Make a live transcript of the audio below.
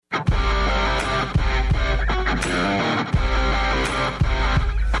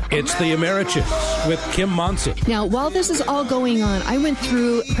It's the Americhicks with Kim Monson. Now, while this is all going on, I went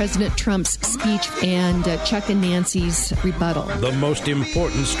through President Trump's speech and Chuck and Nancy's rebuttal. The most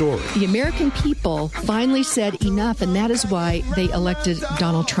important story. The American people finally said enough, and that is why they elected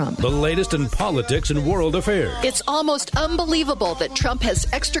Donald Trump. The latest in politics and world affairs. It's almost unbelievable that Trump has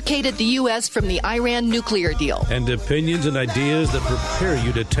extricated the U.S. from the Iran nuclear deal. And opinions and ideas that prepare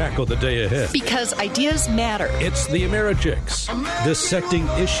you to tackle the day ahead. Because ideas matter. It's the Americhicks, dissecting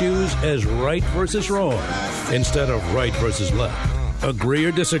issues as right versus wrong instead of right versus left. Agree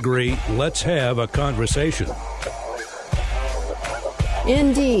or disagree, let's have a conversation.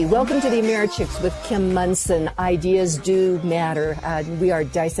 Indeed. Welcome to the Americhicks with Kim Monson. Ideas do matter. We are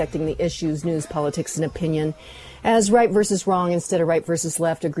dissecting the issues, news, politics, and opinion as right versus wrong instead of right versus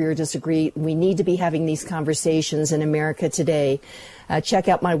left, agree or disagree. We need to be having these conversations in America today. Check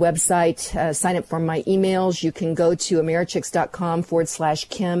out my website, sign up for my emails. You can go to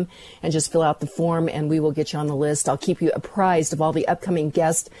americhicks.com/Kim and just fill out the form, and we will get you on the list. I'll keep you apprised of all the upcoming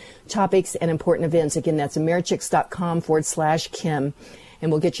guest topics and important events. Again, that's americhicks.com/Kim, and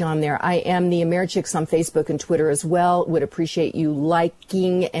we'll get you on there. I am the Americhicks on Facebook and Twitter as well. Would appreciate you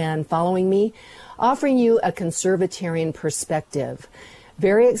liking and following me, offering you a conservatarian perspective.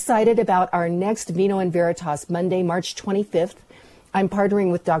 Very excited about our next Vino and Veritas, Monday, March 25th. I'm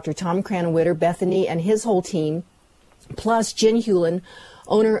partnering with Dr. Tom Cranwitter, Bethany, and his whole team, plus Jen Hewlin,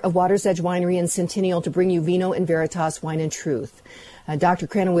 owner of Water's Edge Winery in Centennial, to bring you Vino and Veritas, Wine and Truth. Dr.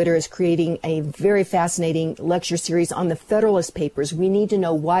 Cranwitter is creating a very fascinating lecture series on the Federalist Papers. We need to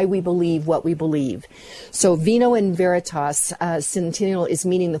know why we believe what we believe. So Vino and Veritas, Centennial is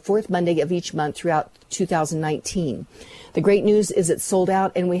meeting the fourth Monday of each month throughout 2019. The great news is it's sold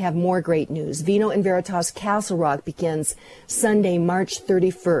out, and we have more great news. Vino and Veritas Castle Rock begins Sunday, March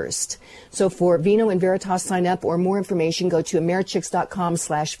 31st. So for Vino and Veritas, sign up, or more information, go to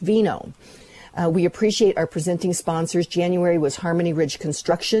americhicks.com/Vino. We appreciate our presenting sponsors. January was Harmony Ridge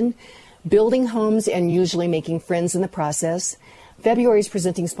Construction, building homes and usually making friends in the process. February's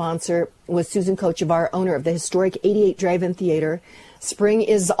presenting sponsor was Susan Kochevar, owner of the historic 88 Drive-In Theater. Spring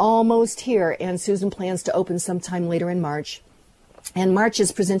is almost here, and Susan plans to open sometime later in March. And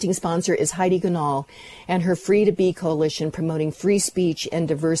March's presenting sponsor is Heidi Gunal and her Free to Be coalition promoting free speech and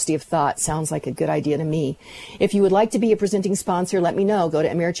diversity of thought. Sounds like a good idea to me. If you would like to be a presenting sponsor, let me know. Go to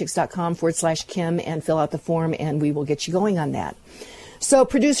americhicks.com/Kim and fill out the form, and we will get you going on that. So,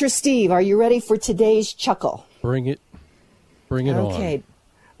 Producer Steve, are you ready for today's chuckle? Bring it on. Okay.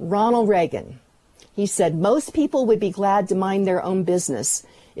 Ronald Reagan. He said, most people would be glad to mind their own business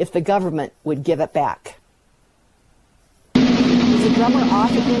if the government would give it back. Is the drummer off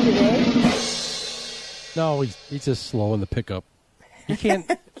again today? No, he's just slow in the pickup. He can't.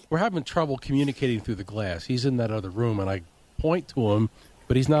 We're having trouble communicating through the glass. He's in that other room, and I point to him,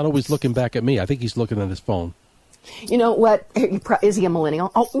 but he's not always looking back at me. I think he's looking at his phone. You know what? Is he a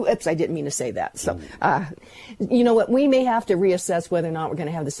millennial? Oh, oops, I didn't mean to say that. So, you know what? We may have to reassess whether or not we're going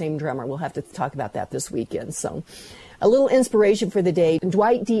to have the same drummer. We'll have to talk about that this weekend. So, a little inspiration for the day.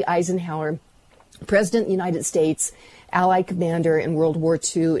 Dwight D. Eisenhower, President of the United States, Allied commander in World War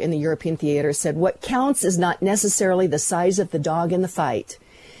II in the European theater, said, what counts is not necessarily the size of the dog in the fight.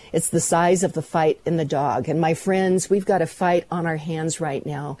 It's the size of the fight in the dog. And my friends, we've got a fight on our hands right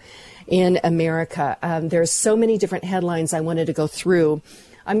now in America. There's so many different headlines I wanted to go through.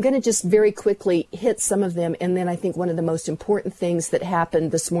 I'm going to just very quickly hit some of them. And then I think one of the most important things that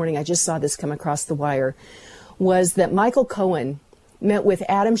happened this morning, I just saw this come across the wire, was that Michael Cohen met with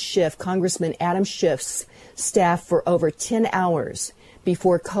Adam Schiff, Congressman Adam Schiff's staff for over 10 hours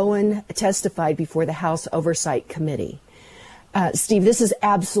before Cohen testified before the House Oversight Committee. Steve, this is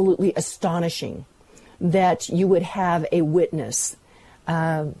absolutely astonishing that you would have a witness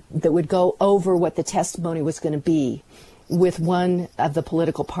that would go over what the testimony was going to be with one of the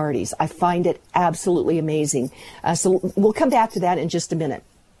political parties. I find it absolutely amazing. So we'll come back to that in just a minute.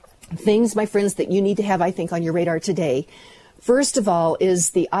 Things, my friends, that you need to have, I think, on your radar today. First of all,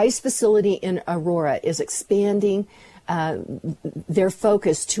 is the ICE facility in Aurora is expanding their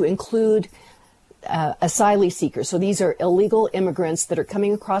focus to include asylee seekers. So these are illegal immigrants that are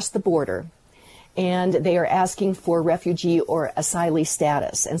coming across the border, and they are asking for refugee or asylee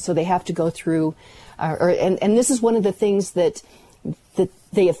status. And so they have to go through, and this is one of the things that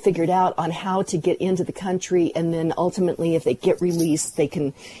they have figured out on how to get into the country, and then ultimately, if they get released, they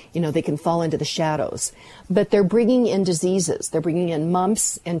can fall into the shadows. But they're bringing in diseases. They're bringing in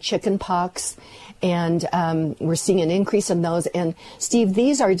mumps and chicken pox, and we're seeing an increase in those. And Steve,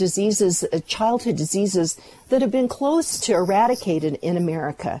 these are diseases, childhood diseases that have been close to eradicated in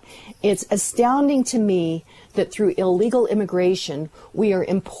America. It's astounding to me that through illegal immigration, we are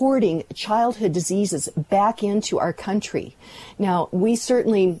importing childhood diseases back into our country. Now, we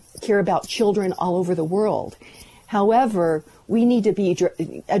certainly care about children all over the world. However, we need to be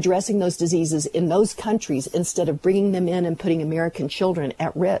addressing those diseases in those countries instead of bringing them in and putting American children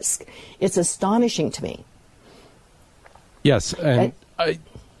at risk. It's astonishing to me. Yes, and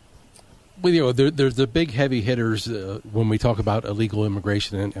there's the big heavy hitters when we talk about illegal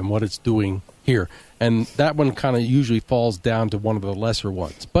immigration and what it's doing here. And that one kind of usually falls down to one of the lesser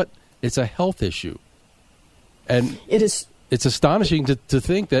ones. But it's a health issue. And it is. It's astonishing to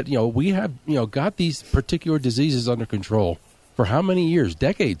think that, we have, got these particular diseases under control for how many years?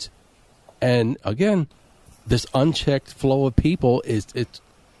 Decades. And again, this unchecked flow of people it's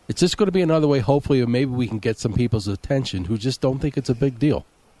just going to be another way, hopefully, of maybe we can get some people's attention who just don't think it's a big deal.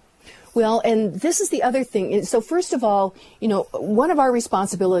 Well, and this is the other thing. So first of all, one of our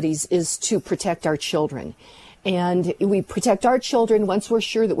responsibilities is to protect our children. And we protect our children once we're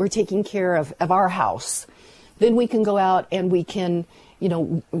sure that we're taking care of our house. Then we can go out and we can,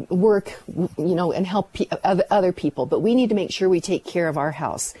 work, and help other people. But we need to make sure we take care of our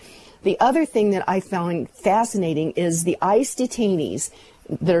house. The other thing that I found fascinating is the ICE detainees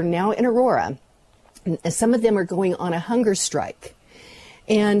that are now in Aurora. Some of them are going on a hunger strike.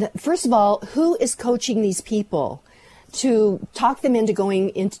 And first of all, who is coaching these people to talk them into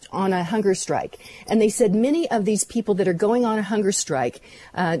going on a hunger strike? And they said many of these people that are going on a hunger strike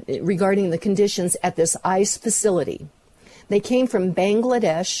regarding the conditions at this ICE facility, they came from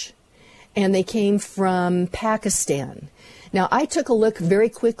Bangladesh and they came from Pakistan. Now, I took a look very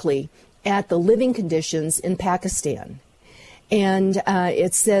quickly at the living conditions in Pakistan. And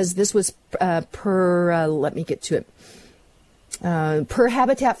it says this was let me get to it. Per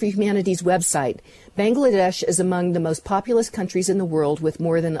Habitat for Humanity's website, Bangladesh is among the most populous countries in the world with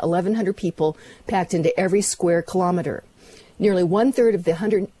more than 1,100 people packed into every square kilometer. Nearly one-third of the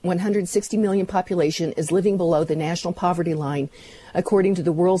 160 million population is living below the national poverty line, according to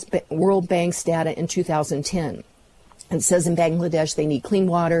the World Bank's data in 2010. It says in Bangladesh they need clean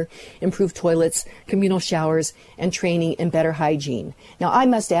water, improved toilets, communal showers, and training in better hygiene. Now, I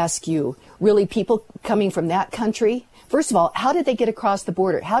must ask you, really, people coming from that country, first of all, how did they get across the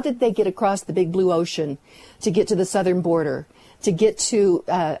border? How did they get across the big blue ocean to get to the southern border, to get to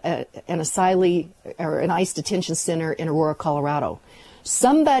an asylee or an ICE detention center in Aurora, Colorado?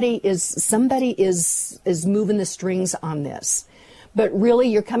 Somebody is moving the strings on this. But really,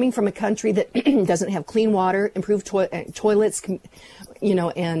 you're coming from a country that doesn't have clean water, improved toilets,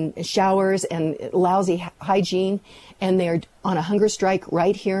 and showers and lousy hygiene, and they're on a hunger strike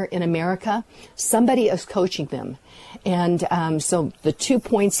right here in America. Somebody is coaching them. And so the 2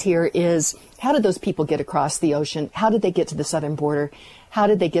 points here is, how did those people get across the ocean? How did they get to the southern border? How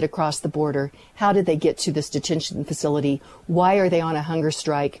did they get across the border? How did they get to this detention facility? Why are they on a hunger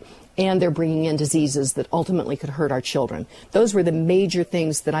strike? And they're bringing in diseases that ultimately could hurt our children. Those were the major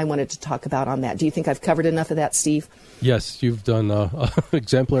things that I wanted to talk about on that. Do you think I've covered enough of that, Steve? Yes, you've done an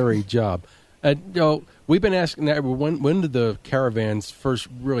exemplary job. And, we've been asking that when did the caravans first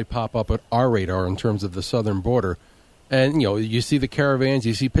really pop up at our radar in terms of the southern border? And, you see the caravans,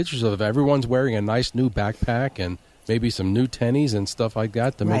 you see pictures of everyone's wearing a nice new backpack and maybe some new tennies and stuff like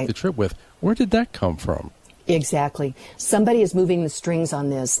that to make the trip with. Where did that come from? Exactly. Somebody is moving the strings on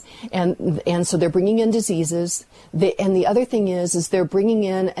this. And so they're bringing in diseases. And the other thing is they're bringing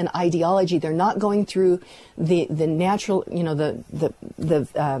in an ideology. They're not going through the natural,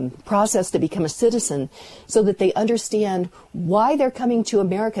 the process to become a citizen so that they understand why they're coming to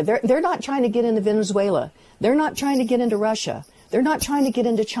America. They're not trying to get into Venezuela. They're not trying to get into Russia. They're not trying to get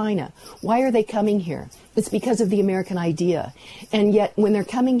into China. Why are they coming here? It's because of the American idea. And yet, when they're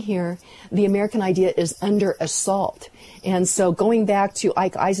coming here, the American idea is under assault. And so going back to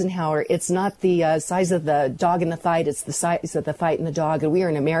Ike Eisenhower, it's not the size of the dog in the fight, it's the size of the fight in the dog, and we are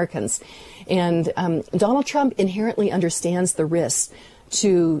Americans. And Donald Trump inherently understands the risks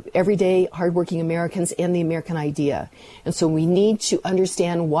to everyday hardworking Americans and the American idea. And so we need to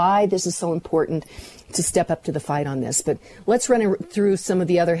understand why this is so important to step up to the fight on this. But let's run through some of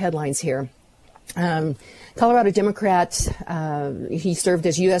the other headlines here. Colorado Democrat. He served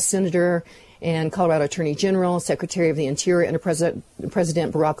as U.S. Senator and Colorado Attorney General, Secretary of the Interior under President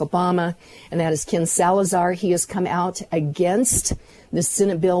Barack Obama, and that is Ken Salazar. He has come out against the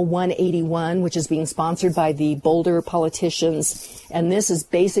Senate Bill 181, which is being sponsored by the Boulder politicians, and this is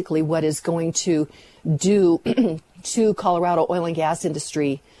basically what is going to do to Colorado oil and gas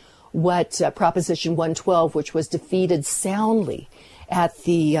industry what Proposition 112, which was defeated soundly at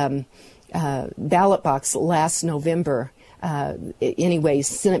the ballot box last November. Anyways,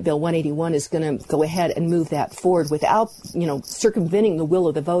 Senate Bill 181 is going to go ahead and move that forward without, circumventing the will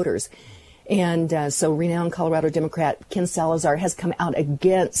of the voters. And so renowned Colorado Democrat Ken Salazar has come out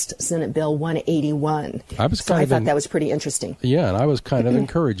against Senate Bill 181. I thought that was pretty interesting. Yeah, and I was kind of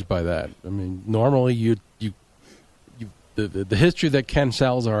encouraged by that. I mean, normally the history that Ken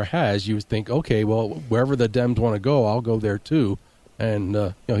Salazar has, you would think, okay, well, wherever the Dems want to go, I'll go there too.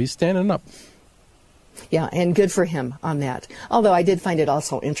 And, he's standing up. Yeah, and good for him on that. Although I did find it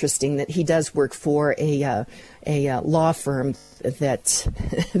also interesting that he does work for a law firm that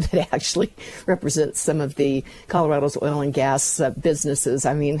actually represents some of the Colorado's oil and gas businesses.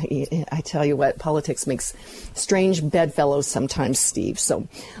 I mean, I tell you what, politics makes strange bedfellows sometimes, Steve. So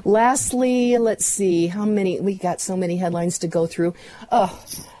lastly, let's see how many, we got so many headlines to go through.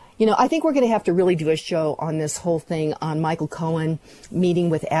 I think we're going to have to really do a show on this whole thing on Michael Cohen meeting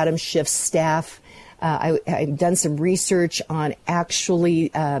with Adam Schiff's staff. I've done some research on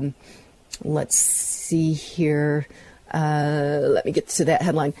actually, let's see here. Let me get to that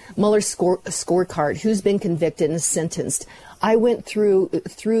headline. Mueller's scorecard, who's been convicted and sentenced. I went through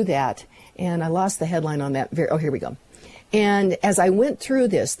that, and I lost the headline on that. Here we go. And as I went through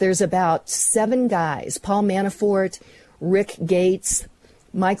this, there's about 7 guys: Paul Manafort, Rick Gates,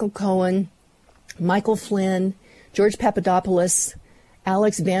 Michael Cohen, Michael Flynn, George Papadopoulos,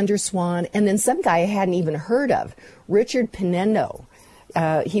 Alex Vanderswan, and then some guy I hadn't even heard of, Richard Pinendo.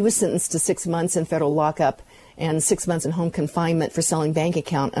 He was sentenced to 6 months in federal lockup and 6 months in home confinement for selling bank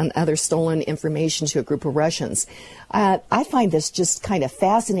account and other stolen information to a group of Russians. I find this just kind of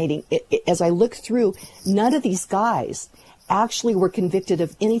fascinating. As I look through, none of these guys actually were convicted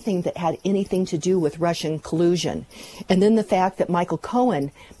of anything that had anything to do with Russian collusion. And then the fact that Michael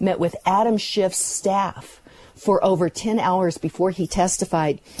Cohen met with Adam Schiff's staff for over 10 hours before he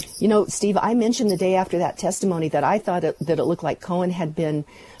testified. Steve, I mentioned the day after that testimony that I thought that it looked like Cohen had been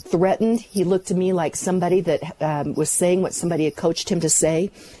threatened. He looked to me like somebody that was saying what somebody had coached him to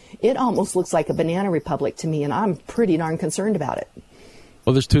say. It almost looks like a banana republic to me, and I'm pretty darn concerned about it.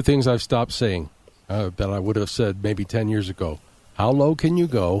 Well, there's 2 things I've stopped saying that I would have said maybe 10 years ago. How low can you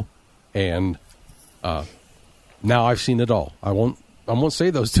go? And now I've seen it all. I won't say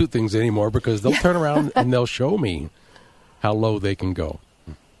those 2 things anymore because they'll turn around and they'll show me how low they can go.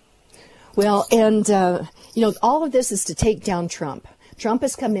 Well, and, all of this is to take down Trump. Trump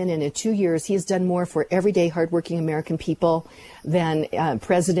has come in 2 years. He has done more for everyday, hardworking American people than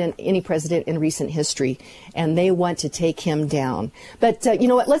any president in recent history, and they want to take him down. But you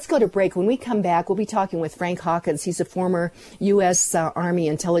know what? Let's go to break. When we come back, we'll be talking with Frank Hawkins. He's a former U.S. Army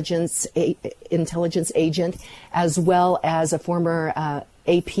intelligence agent, as well as a former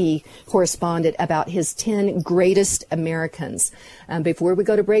AP correspondent, about his 10 greatest Americans. Before we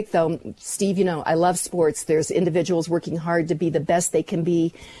go to break, though, Steve, I love sports. There's individuals working hard to be the best they can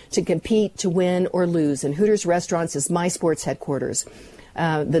be, to compete, to win or lose. And Hooters Restaurants is my sports headquarters.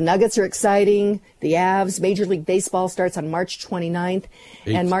 The Nuggets are exciting. The Avs, Major League Baseball starts on March 29th.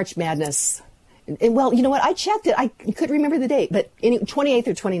 And March Madness. Well, you know what? I checked it. I couldn't remember the date, but 28th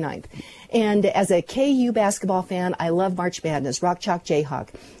or 29th. And as a KU basketball fan, I love March Madness. Rock Chalk Jayhawk.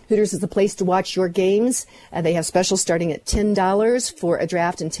 Hooters is the place to watch your games. They have specials starting at $10 for a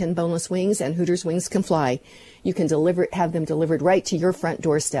draft and 10 boneless wings, and Hooters Wings can fly. You can have them delivered right to your front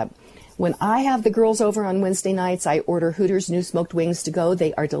doorstep. When I have the girls over on Wednesday nights, I order Hooters new smoked wings to go.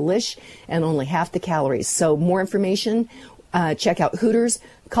 They are delish and only half the calories. So more information, check out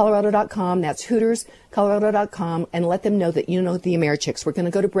HootersColorado.com. That's HootersColorado.com, and let them know that you know the Americhicks. We're going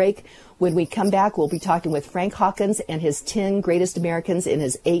to go to break. When we come back, we'll be talking with Frank Hawkins and his 10 greatest Americans in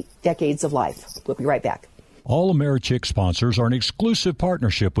his 8 decades of life. We'll be right back. All Americhick sponsors are in exclusive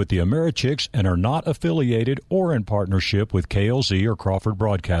partnership with the Americhicks and are not affiliated or in partnership with KLZ or Crawford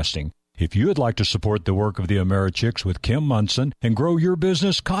Broadcasting. If you would like to support the work of the Americhicks with Kim Munson and grow your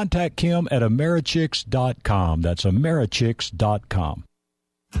business, contact Kim at Americhicks.com. That's Americhicks.com.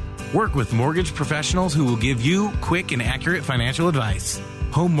 Work with mortgage professionals who will give you quick and accurate financial advice.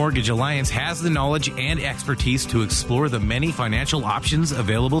 Home Mortgage Alliance has the knowledge and expertise to explore the many financial options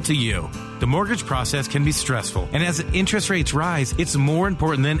available to you. The mortgage process can be stressful, and as interest rates rise, it's more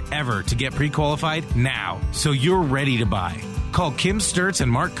important than ever to get pre-qualified now, so you're ready to buy. Call Kim Sturtz and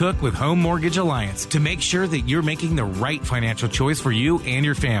Mark Cook with Home Mortgage Alliance to make sure that you're making the right financial choice for you and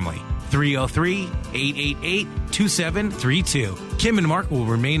your family. 303-888-2732. Kim and Mark will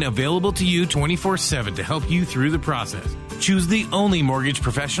remain available to you 24/7 to help you through the process. Choose the only mortgage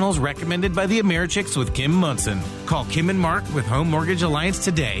professionals recommended by the Americhicks with Kim Munson. Call Kim and Mark with Home Mortgage Alliance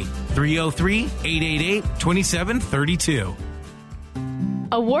today. 303-888-2732.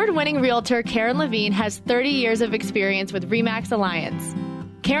 Award-winning realtor Karen Levine has 30 years of experience with RE/MAX Alliance.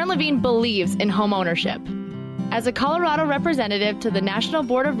 Karen Levine believes in home ownership. As a Colorado representative to the National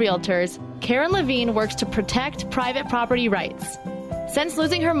Board of Realtors, Karen Levine works to protect private property rights. Since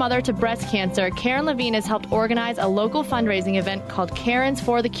losing her mother to breast cancer, Karen Levine has helped organize a local fundraising event called Karen's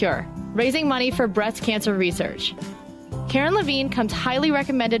for the Cure, raising money for breast cancer research. Karen Levine comes highly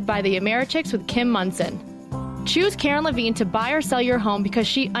recommended by the Americhicks with Kim Munson. Choose Karen Levine to buy or sell your home because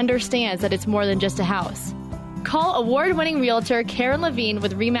she understands that it's more than just a house. Call award-winning realtor Karen Levine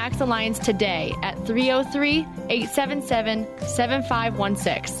with RE/MAX Alliance today at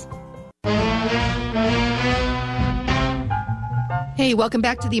 303-877-7516. Hey, welcome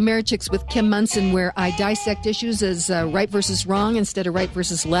back to the Americhicks with Kim Munson, where I dissect issues as right versus wrong instead of right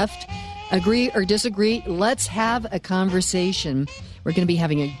versus left. Agree or disagree, let's have a conversation. We're going to be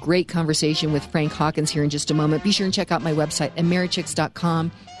having a great conversation with Frank Hawkins here in just a moment. Be sure and check out my website,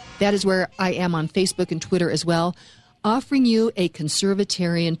 Americhicks.com. That is where I am on Facebook and Twitter as well, offering you a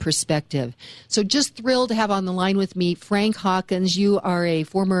conservatarian perspective. So just thrilled to have on the line with me Frank Hawkins. You are a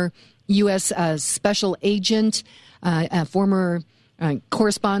former U.S. Special Agent, a former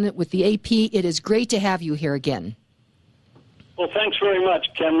correspondent with the AP. It is great to have you here again. Well, thanks very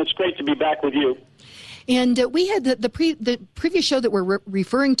much, Kim. It's great to be back with you. And we had the previous show that we're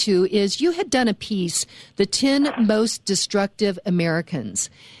referring to is you had done a piece, The 10 Most Destructive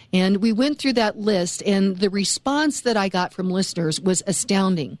Americans. And we went through that list, and the response that I got from listeners was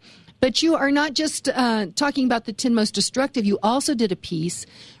astounding. But you are not just talking about the 10 most destructive. You also did a piece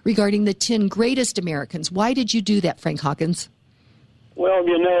regarding the 10 greatest Americans. Why did you do that, Frank Hawkins? Well,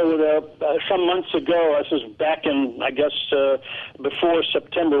 you know, some months ago, this was back in, I guess, before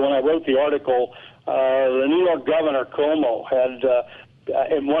September when I wrote the article, the New York governor, Cuomo, had,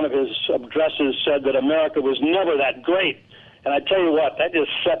 in one of his addresses, said that America was never that great. And I tell you what, that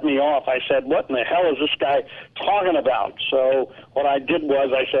just set me off. I said, what in the hell is this guy talking about? So what I did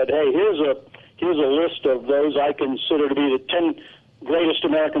was I said, hey, here's a list of those I consider to be the 10 greatest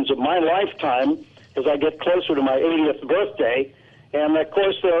Americans of my lifetime as I get closer to my 80th birthday. And, of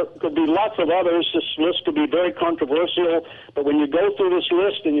course, there could be lots of others. This list could be very controversial. But when you go through this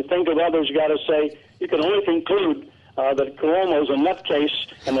list and you think of others, you got to say you can only conclude that Cuomo's a nutcase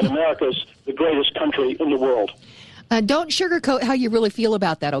and that America's the greatest country in the world. Don't sugarcoat how you really feel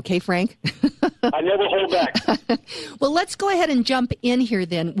about that, okay, Frank? I never hold back. Well, let's go ahead and jump in here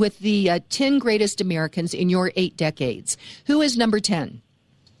then with the 10 greatest Americans in your 8 decades. Who is number 10?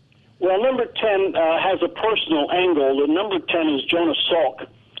 Well, number 10 has a personal angle. The number 10 is Jonas Salk,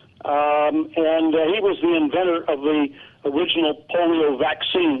 and he was the inventor of the original polio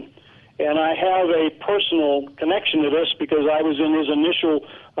vaccine. And I have a personal connection to this because I was in his initial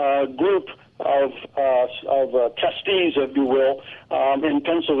group of testees, if you will, in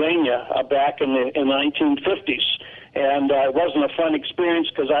Pennsylvania back in the 1950s. And it wasn't a fun experience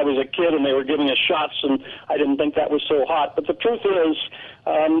because I was a kid and they were giving us shots, and I didn't think that was so hot. But the truth is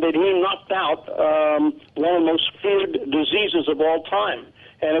that he knocked out one of the most feared diseases of all time.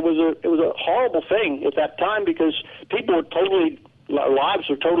 And it was a horrible thing at that time because people were lives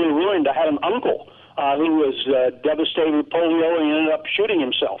were totally ruined. I had an uncle who was devastated with polio, and he ended up shooting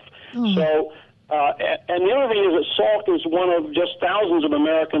himself. So, and the other thing is that Salk is one of just thousands of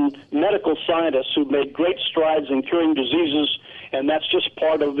American medical scientists who've made great strides in curing diseases, and that's just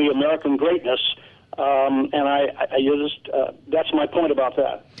part of the American greatness. And that's my point about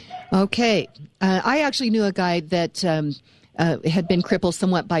that. Okay. I actually knew a guy that had been crippled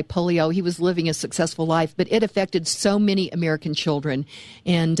somewhat by polio. He was living a successful life, but it affected so many American children.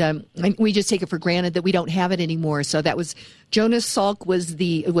 And we just take it for granted that we don't have it anymore. So that was Jonas Salk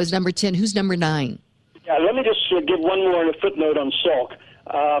was number 10. Who's number 9? Yeah, let me just give one more footnote on Salk.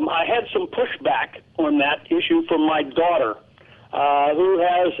 I had some pushback on that issue from my daughter, who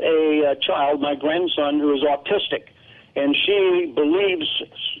has a child, my grandson, who is autistic. And she believes,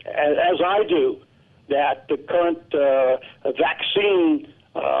 as I do, that the current vaccine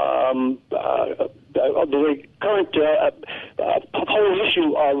the current whole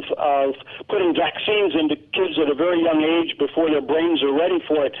issue of putting vaccines into kids at a very young age before their brains are ready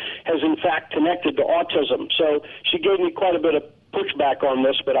for it has in fact connected to autism. So she gave me quite a bit of pushback on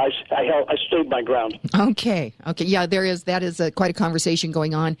this, but I stayed my ground. Okay. Yeah, that is quite a conversation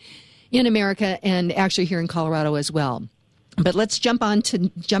going on in America and actually here in Colorado as well. But let's jump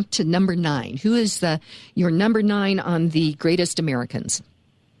to number 9. Who is your number 9 on the greatest Americans?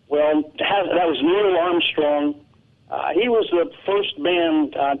 Well, that was Neil Armstrong. He was the first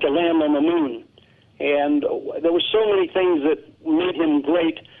man to land on the moon, and there were so many things that made him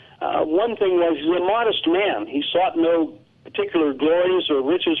great. One thing was he's a modest man. He sought no particular glories or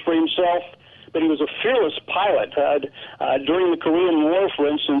riches for himself, but he was a fearless pilot. During the Korean War, for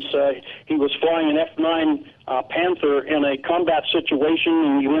instance, he was flying an F-9 Panther in a combat situation,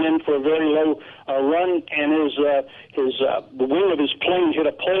 and he went in for a very low run, and the wing of his plane hit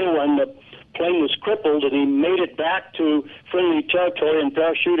a pole, and the plane was crippled, and he made it back to friendly territory and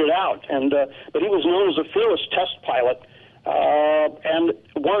parachuted out. But he was known as a fearless test pilot. And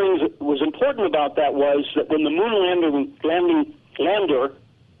one of the things that was important about that was that when the moon lander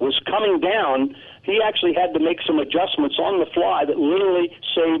was coming down, he actually had to make some adjustments on the fly that literally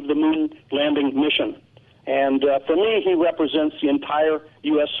saved the moon landing mission. And for me, he represents the entire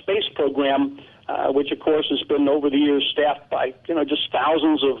U.S. space program, which, of course, has been over the years staffed by just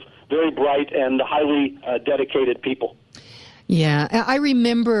thousands of very bright and highly dedicated people. Yeah, I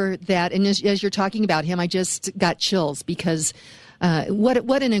remember that, and as you're talking about him, I just got chills because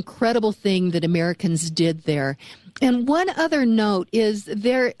what an incredible thing that Americans did there. And one other note is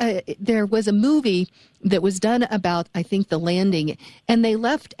there was a movie that was done about, I think, the landing, and they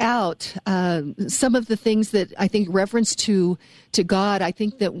left out some of the things that I think reference to God. I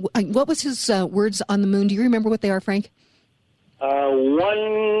think that what was his words on the moon? Do you remember what they are, Frank?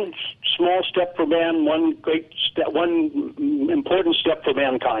 One small step for man, one important step for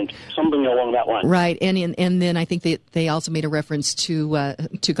mankind. Something along that line. Right, and then I think they also made a reference to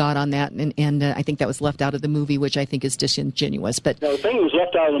God on that, and I think that was left out of the movie, which I think is disingenuous. But no, the thing that was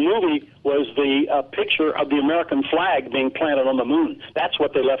left out of the movie was the picture of the American flag being planted on the moon. That's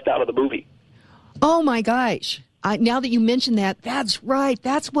what they left out of the movie. Oh my gosh! Now that you mention that, that's right.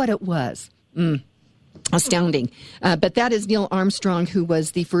 That's what it was. Astounding. But that is Neil Armstrong, who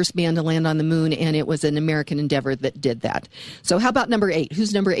was the first man to land on the moon, and it was an American endeavor that did that. So how about number 8?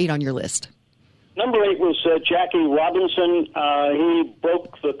 Who's number 8 on your list? Number 8 was Jackie Robinson. He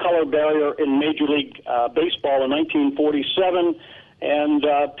broke the color barrier in Major League Baseball in 1947, and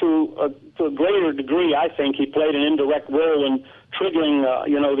to a greater degree, I think, he played an indirect role in triggering,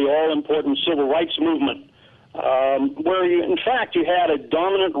 the all-important civil rights movement, where, in fact, you had a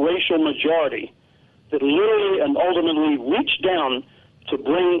dominant racial majority that literally and ultimately reached down to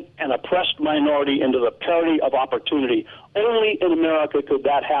bring an oppressed minority into the parity of opportunity. Only in America could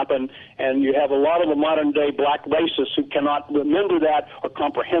that happen, and you have a lot of the modern-day black racists who cannot remember that or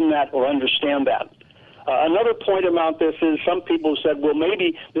comprehend that or understand that. Another point about this is some people said, well,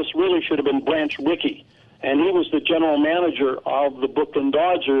 maybe this really should have been Branch Rickey, and he was the general manager of the Brooklyn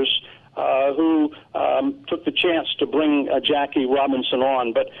Dodgers, who took the chance to bring Jackie Robinson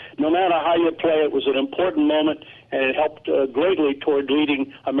on. But no matter how you play, it was an important moment, and it helped greatly toward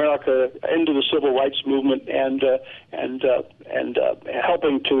leading America into the civil rights movement and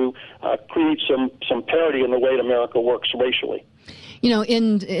helping to create some parity in the way America works racially.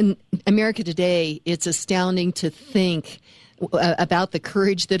 In America today, it's astounding to think about the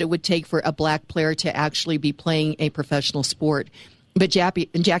courage that it would take for a black player to actually be playing a professional sport. But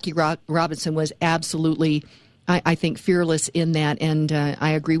Jackie Robinson was absolutely, I think, fearless in that, and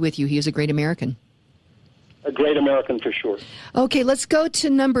I agree with you. He is a great American. A great American for sure. Okay, let's go to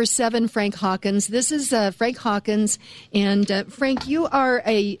number 7, Frank Hawkins. This is Frank Hawkins, and Frank, you are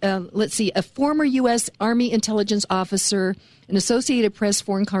a former U.S. Army intelligence officer, an Associated Press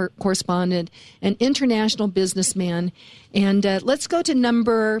foreign correspondent, an international businessman, and let's go to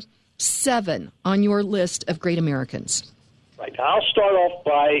number 7 on your list of great Americans. Right. I'll start off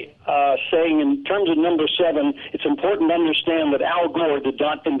by saying, in terms of number 7, it's important to understand that Al Gore did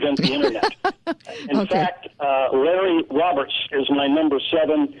not invent the Internet. In fact, Larry Roberts is my number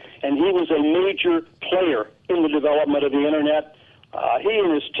 7, and he was a major player in the development of the Internet. He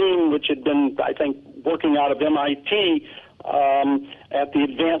and his team, which had been, I think, working out of MIT at the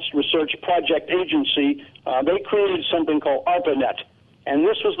Advanced Research Project Agency, they created something called ARPANET, and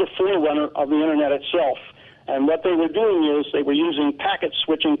this was the forerunner of the Internet itself. And what they were doing is they were using packet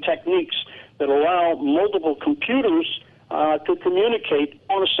switching techniques that allow multiple computers to communicate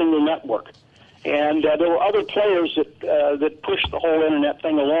on a single network. And there were other players that pushed the whole Internet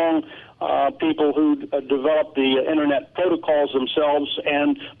thing along, people who developed the Internet protocols themselves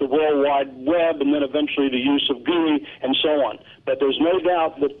and the World Wide Web, and then eventually the use of GUI and so on. But there's no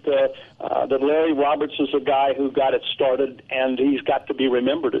doubt that Larry Roberts is the guy who got it started, and he's got to be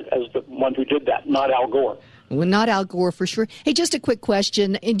remembered as the one who did that, not Al Gore. Well, not Al Gore for sure. Hey, just a quick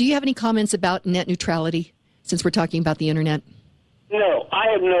question. Do you have any comments about net neutrality, since we're talking about the Internet? No,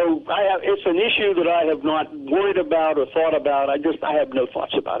 it's an issue that I have not worried about or thought about. I have no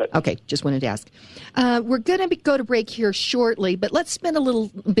thoughts about it. Okay, just wanted to ask. We're going to go to break here shortly, but let's spend a little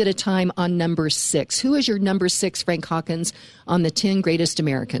bit of time on number 6. Who is your number 6, Frank Hawkins, on the 10 greatest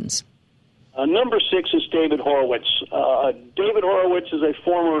Americans? Number 6 is David Horowitz. David Horowitz is a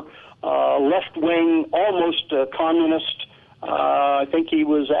former left-wing, almost communist. I think he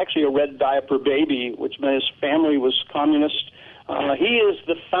was actually a red diaper baby, which meant his family was communist. He is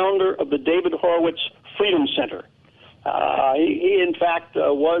the founder of the David Horowitz Freedom Center. He in fact,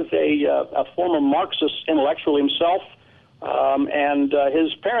 was a former Marxist intellectual himself, and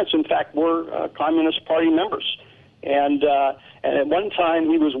his parents, in fact, were Communist Party members. And at one time,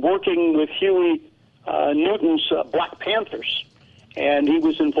 he was working with Huey Newton's Black Panthers, and he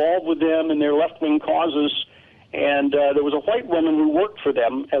was involved with them in their left-wing causes. And there was a white woman who worked for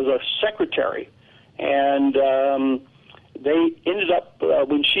them as a secretary, and they ended up,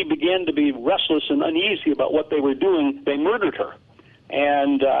 when she began to be restless and uneasy about what they were doing, they murdered her.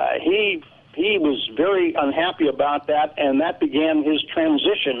 And he was very unhappy about that, and that began his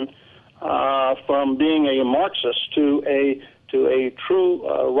transition from being a Marxist to a true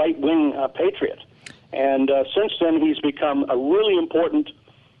right-wing patriot. And since then, he's become a really important,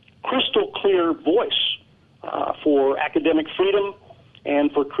 crystal-clear voice for academic freedom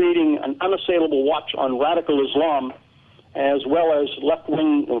and for creating an unassailable watch on radical Islam, as well as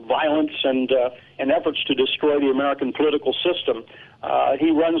left-wing violence and efforts to destroy the American political system.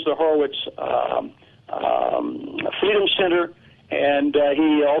 He runs the Horowitz Freedom Center, and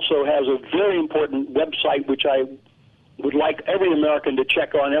he also has a very important website, which I would like every American to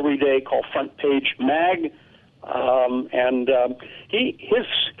check on every day, called Front Page Mag.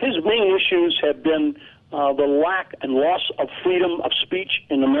 His main issues have been the lack and loss of freedom of speech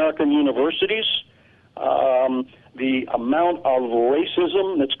in American universities, the amount of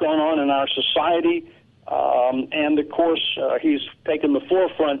racism that's going on in our society, and, of course, he's taken the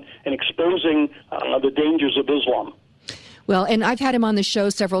forefront in exposing the dangers of Islam. Well, and I've had him on the show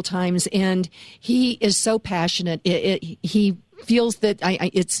several times, and he is so passionate. He feels that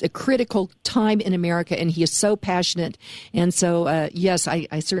it's a critical time in America, and he is so passionate. And so, yes,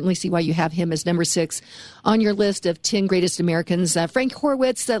 I certainly see why you have him as number 6 on your list of 10 greatest Americans. Frank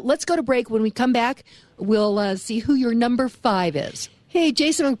Horowitz, let's go to break. When we come back, we'll see who your number 5 is. Hey,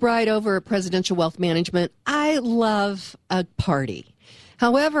 Jason McBride over at Presidential Wealth Management. I love a party.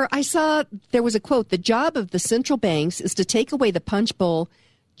 However, I saw there was a quote, "The job of the central banks is to take away the punch bowl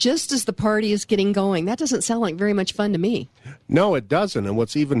just as the party is getting going." That doesn't sound like very much fun to me. No, it doesn't. And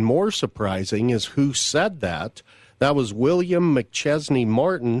what's even more surprising is who said that. That was William McChesney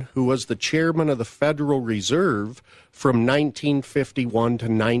Martin, who was the chairman of the Federal Reserve from 1951 to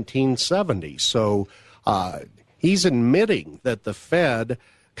 1970. So he's admitting that the Fed,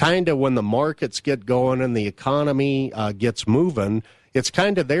 kind of when the markets get going and the economy gets moving, it's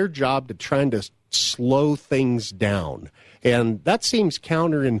kind of their job to try to slow things down. And that seems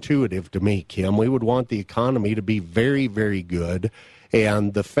counterintuitive to me, Kim. We would want the economy to be very, very good.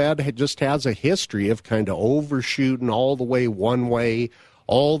 And the Fed just has a history of kind of overshooting all the way one way,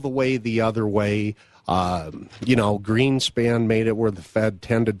 all the way the other way. Greenspan made it where the Fed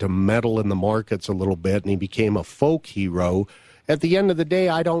tended to meddle in the markets a little bit, and he became a folk hero. At the end of the day,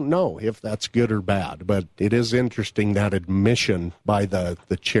 I don't know if that's good or bad, but it is interesting, that admission by the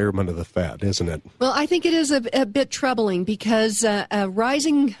chairman of the Fed, isn't it? Well, I think it is a bit troubling because a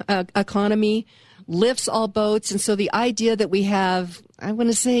rising economy lifts all boats. And so the idea that we have, I want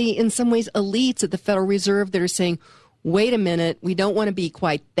to say in some ways, elites at the Federal Reserve that are saying, wait a minute, we don't want to be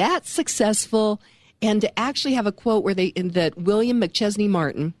quite that successful. And to actually have a quote where that William McChesney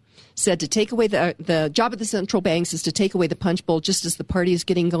Martin said to take away the job of the central banks is to take away the punch bowl just as the party is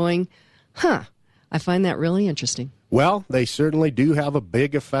getting going. I find that really interesting. Well, they certainly do have a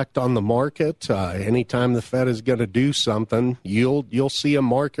big effect on the market. Anytime the Fed is going to do something, you'll see a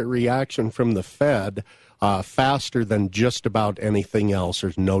market reaction from the Fed. faster than just about anything else.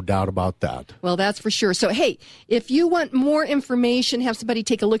 There's no doubt about that. Well, that's for sure. So, hey, if you want more information, have somebody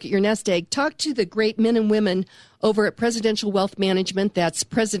take a look at your nest egg, talk to the great men and women over at Presidential Wealth Management. That's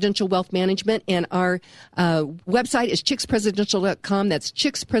Presidential Wealth Management. And our website is chickspresidential.com. That's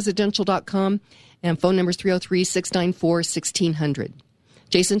chickspresidential.com. And phone number is 303-694-1600.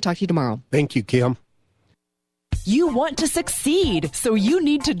 Jason, talk to you tomorrow. Thank you, Kim. You want to succeed, so you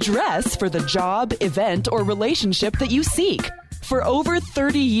need to dress for the job, event, or relationship that you seek. For over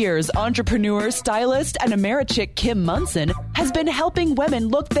 30 years, entrepreneur, stylist, and Americhick Kim Munson has been helping women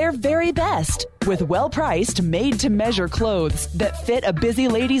look their very best with well-priced, made-to-measure clothes that fit a busy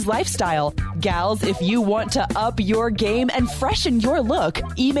lady's lifestyle. Gals, if you want to up your game and freshen your look,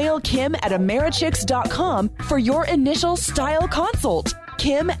 email Kim@Americhicks.com for your initial style consult.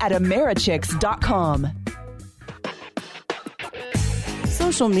 Kim@Americhicks.com.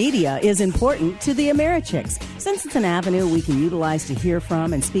 Social media is important to the Americhicks since it's an avenue we can utilize to hear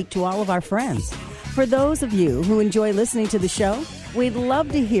from and speak to all of our friends. For those of you who enjoy listening to the show, we'd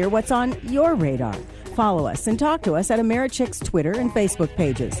love to hear what's on your radar. Follow us and talk to us at Americhicks Twitter and Facebook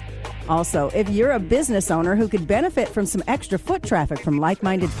pages. Also, if you're a business owner who could benefit from some extra foot traffic from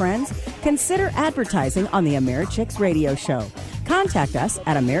like-minded friends, consider advertising on the Americhicks radio show. Contact us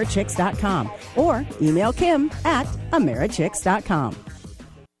at Americhicks.com or email Kim@Americhicks.com.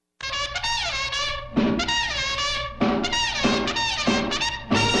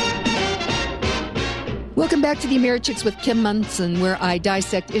 Welcome back to the Americhicks with Kim Munson, where I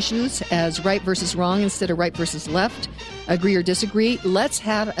dissect issues as right versus wrong instead of right versus left, agree or disagree. Let's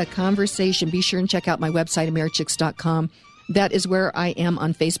have a conversation. Be sure and check out my website, Americhicks.com. That is where I am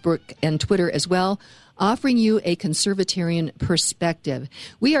on Facebook and Twitter as well, offering you a conservatarian perspective.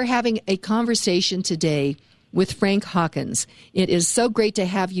 We are having a conversation today with Frank Hawkins. It is so great to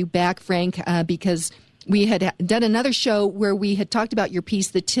have you back, Frank, because we had done another show where we had talked about your piece,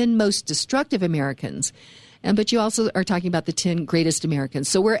 The 10 Most Destructive Americans, but you also are talking about the 10 Greatest Americans.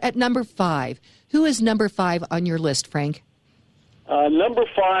 So we're at number 5. Who is number 5 on your list, Frank? Number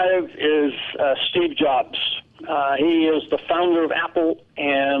 5 is Steve Jobs. He is the founder of Apple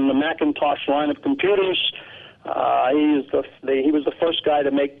and the Macintosh line of computers. He was the first guy to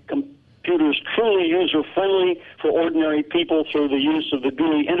make computers truly user-friendly for ordinary people through the use of the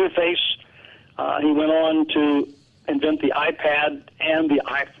GUI interface. He went on to invent the iPad and the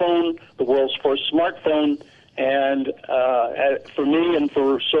iPhone, the world's first smartphone. And for me and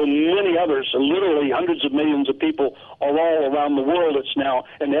for so many others, literally hundreds of millions of people all around the world, it's now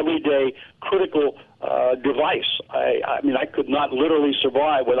an everyday critical device. I mean, I could not literally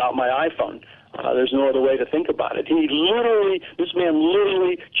survive without my iPhone. There's no other way to think about it. This man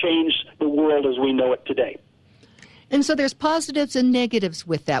literally changed the world as we know it today. And so there's positives and negatives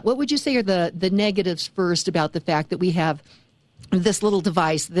with that. What would you say are the negatives first about the fact that we have this little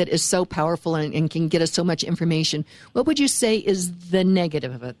device that is so powerful and can get us so much information? What would you say is the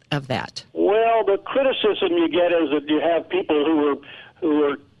negative of that? Well, the criticism you get is that you have people who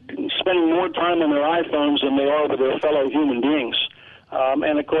are spending more time on their iPhones than they are with their fellow human beings.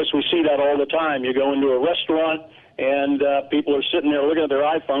 And, of course, we see that all the time. You go into a restaurant and people are sitting there looking at their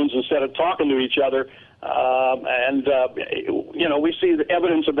iPhones instead of talking to each other. We see the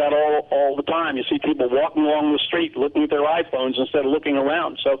evidence of that all the time. You see people walking along the street looking at their iPhones instead of looking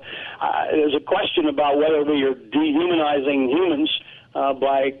around. So there's a question about whether we are dehumanizing humans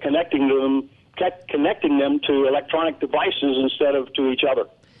by connecting them to electronic devices instead of to each other.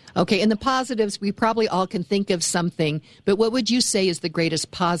 Okay, and the positives, we probably all can think of something, but what would you say is the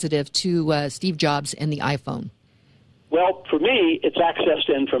greatest positive to Steve Jobs and the iPhone? Well, for me, it's access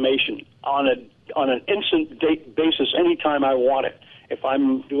to information on an instant basis anytime I want it. If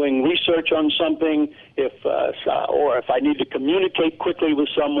I'm doing research on something, or if I need to communicate quickly with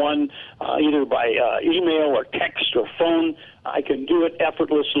someone, either by email or text or phone, I can do it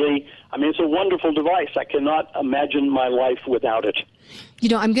effortlessly. I mean, it's a wonderful device. I cannot imagine my life without it. You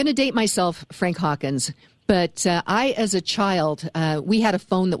know, I'm going to date myself, Frank Hawkins, but I, as a child, we had a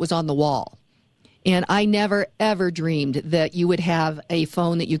phone that was on the wall. And I never, ever dreamed that you would have a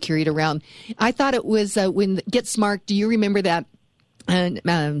phone that you carried around. I thought it was when Get Smart. Do you remember that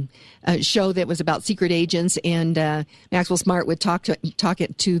show that was about secret agents? And Maxwell Smart would talk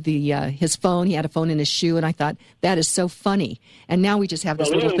it to his phone. He had a phone in his shoe, and I thought that is so funny. And now we just have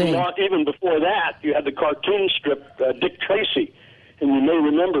this little thing. Even before that, you had the cartoon strip Dick Tracy, and you may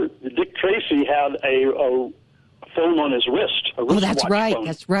remember Dick Tracy had a phone on his wrist. A wristwatch that's right. phone.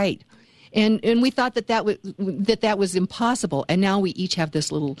 That's right. And we thought that was impossible. And now we each have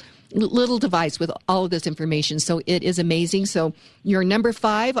this little device with all of this information. So it is amazing. So your number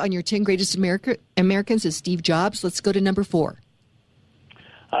 5 on your 10 greatest Americans is Steve Jobs. Let's go to number 4.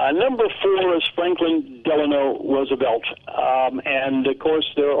 Number 4 is Franklin Delano Roosevelt. And, of course,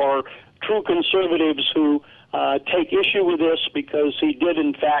 there are true conservatives who take issue with this because he did,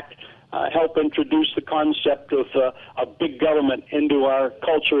 in fact, help introduce the concept of big government into our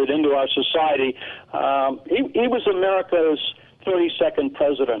culture and into our society. He was America's 32nd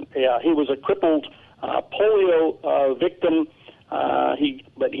president. He was a crippled polio victim.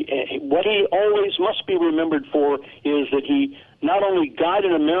 What he always must be remembered for is that he not only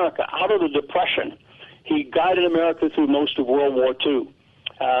guided America out of the Depression, he guided America through most of World War II.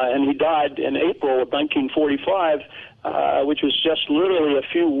 And he died in April of 1945, which was just literally a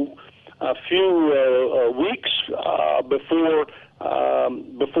few weeks before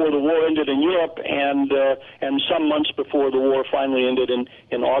the war ended in Europe, and some months before the war finally ended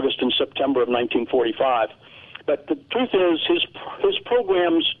in August and September of 1945. But the truth is, his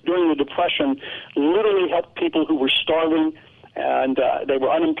programs during the Depression literally helped people who were starving and they were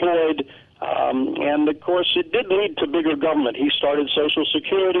unemployed. And of course, it did lead to bigger government. He started Social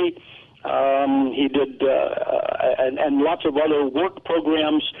Security. He did, and lots of other work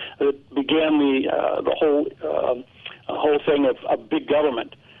programs that began the whole thing of big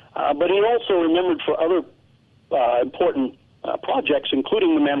government. But he also remembered for other important projects,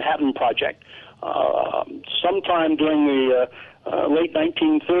 including the Manhattan Project. Sometime during the late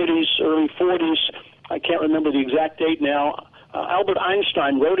 1930s, early 40s, I can't remember the exact date now, Albert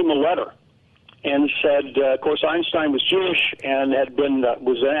Einstein wrote him a letter and said, of course, Einstein was Jewish and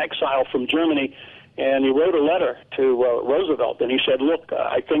was in exile from Germany, and he wrote a letter to Roosevelt, and he said, look,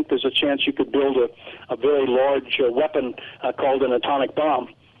 I think there's a chance you could build a very large weapon called an atomic bomb.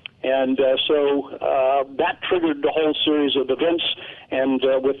 And so that triggered the whole series of events, and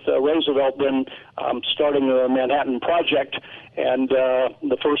with Roosevelt then starting the Manhattan Project, and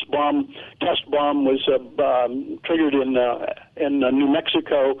the first test bomb was triggered in New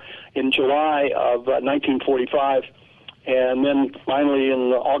Mexico in July of 1945, and then finally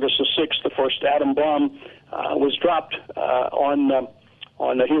in August the 6th, the first atom bomb was dropped on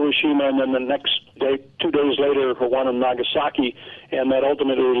Hiroshima, and then the next day, 2 days later, one on Nagasaki, and that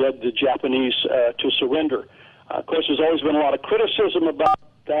ultimately led the Japanese to surrender. Of course, there's always been a lot of criticism about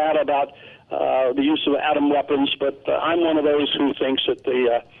that, about the use of atom weapons, but I'm one of those who thinks that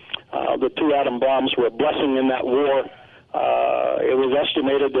the 2 atom bombs were a blessing in that war. It was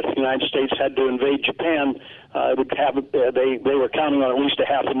estimated that if the United States had to invade Japan, they were counting on at least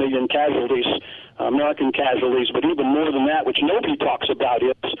 500,000 casualties, American casualties. But even more than that, which nobody talks about,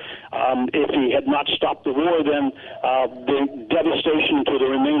 is if he had not stopped the war, then the devastation to the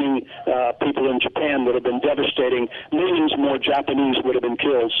remaining people in Japan would have been devastating. Millions more Japanese would have been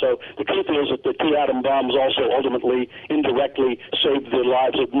killed. So the truth is that the 2 atom bombs also ultimately, indirectly, saved the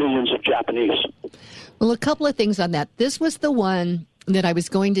lives of millions of Japanese. Well, a couple of things on that. This was the one that I was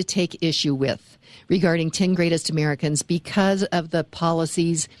going to take issue with regarding 10 Greatest Americans because of the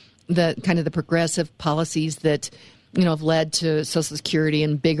policies, the kind of the progressive policies that, have led to Social Security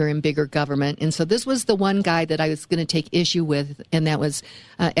and bigger government. And so this was the one guy that I was going to take issue with, and that was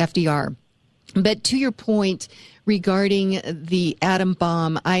FDR. But to your point regarding the atom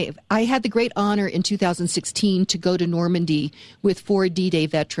bomb, I had the great honor in 2016 to go to Normandy with 4 D-Day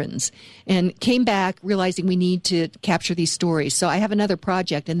veterans and came back realizing we need to capture these stories. So I have another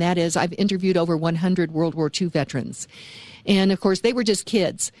project, and that is I've interviewed over 100 World War II veterans. And, of course, they were just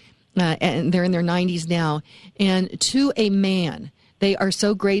kids, and they're in their 90s now. And to a man, they are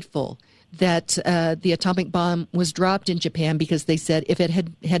so grateful that the atomic bomb was dropped in Japan, because they said if it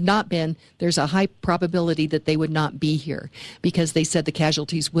had not been, there's a high probability that they would not be here, because they said the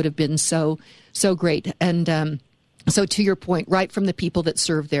casualties would have been so great. And so to your point, right from the people that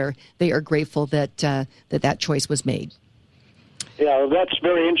serve there, they are grateful that that choice was made. Yeah, that's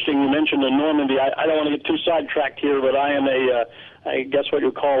very interesting. You mentioned the Normandy. I don't want to get too sidetracked here, but I am I guess what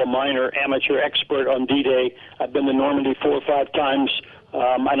you call a minor amateur expert on D-Day. I've been to Normandy 4 or 5 times.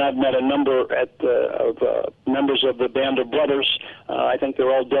 And I've met a number of members of the Band of Brothers. I think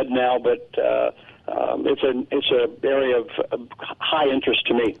they're all dead now, but it's an area of high interest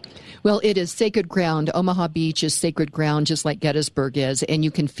to me. Well, it is sacred ground. Omaha Beach is sacred ground, just like Gettysburg is, and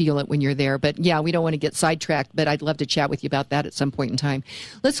you can feel it when you're there. But yeah, we don't want to get sidetracked, but I'd love to chat with you about that at some point in time.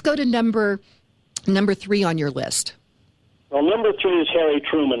 Let's go to number 3 on your list. Well, number 3 is Harry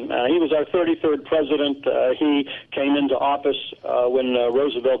Truman. He was our 33rd president. He came into office when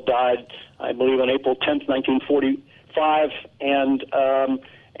Roosevelt died, I believe, on April 10th, 1945. And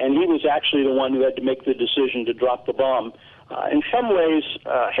and he was actually the one who had to make the decision to drop the bomb. In some ways,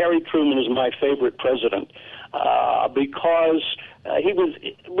 Harry Truman is my favorite president because he was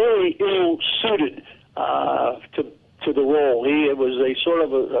really ill-suited to the role. He was a sort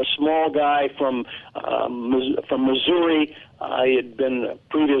of a small guy from Missouri. He had been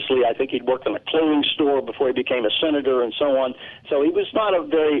previously, I think he'd worked in a clothing store before he became a senator and so on. So he was not a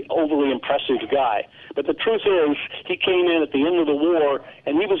very overly impressive guy. But the truth is, he came in at the end of the war,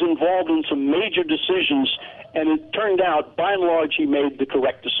 and he was involved in some major decisions, and it turned out, by and large, he made the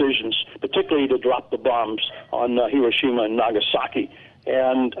correct decisions, particularly to drop the bombs on Hiroshima and Nagasaki.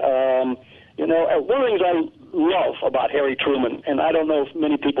 And, one of the things I love about Harry Truman, and I don't know if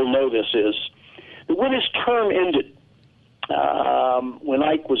many people know this, is that when his term ended, when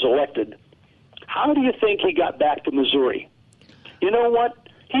Ike was elected, how do you think he got back to Missouri? You know what?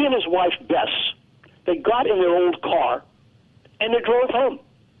 He and his wife, Bess, they got in their old car, and they drove home.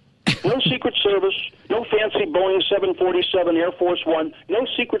 No Secret Service, no fancy Boeing 747 Air Force One, no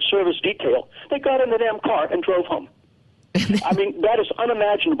Secret Service detail. They got in the damn car and drove home. I mean, that is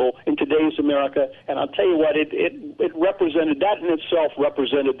unimaginable in today's America, and I'll tell you what, it represented, that in itself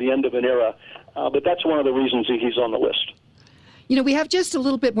represented the end of an era, but that's one of the reasons he's on the list. You know, we have just a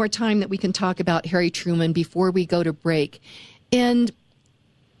little bit more time that we can talk about Harry Truman before we go to break. And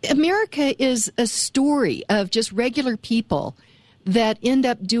America is a story of just regular people that end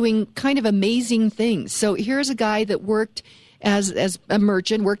up doing kind of amazing things. So here's a guy that worked as a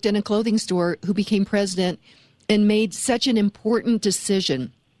merchant, worked in a clothing store, who became president and made such an important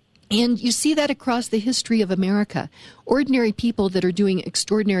decision. And you see that across the history of America. Ordinary people that are doing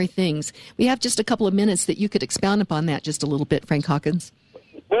extraordinary things. We have just a couple of minutes that you could expound upon that just a little bit, Frank Hawkins.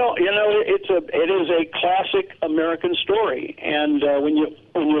 Well, it is a classic American story, and when you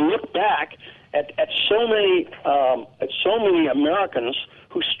look back at so many Americans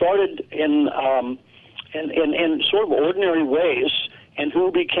who started in sort of ordinary ways and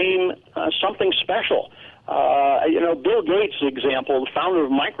who became something special. Bill Gates, for example, the founder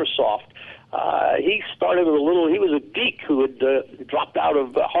of Microsoft, he was a geek who had dropped out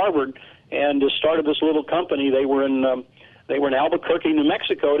of Harvard and started this little company. They were in Albuquerque, New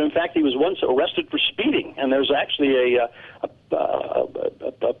Mexico, and in fact, he was once arrested for speeding. And there's actually a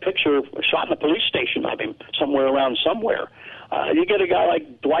picture shot in a police station of him somewhere. You get a guy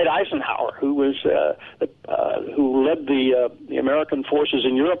like Dwight Eisenhower, who was who led the American forces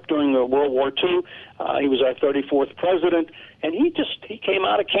in Europe during World War II. He was our 34th president, and he came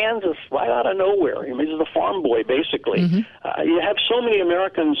out of Kansas right out of nowhere. I mean, he's a farm boy, basically. Mm-hmm. You have so many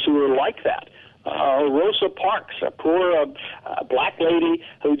Americans who are like that. Rosa Parks, a poor black lady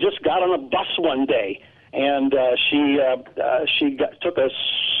who just got on a bus one day, and she took a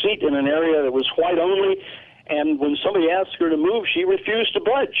seat in an area that was white only. And when somebody asked her to move, she refused to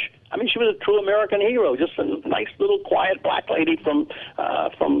budge. I mean, she was a true American hero, just a nice little quiet black lady from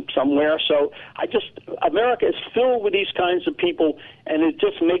somewhere. So America is filled with these kinds of people, and it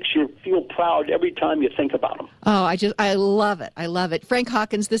just makes you feel proud every time you think about them. Oh, I love it. I love it. Frank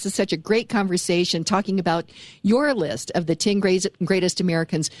Hawkins, this is such a great conversation talking about your list of the 10 greatest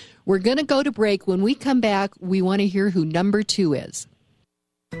Americans. We're going to go to break. When we come back, we want to hear who number 2 is.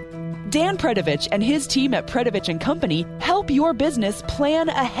 Dan Predovich and his team at Predovich & Company help your business plan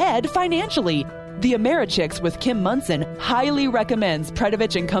ahead financially. The Americhicks with Kim Munson highly recommends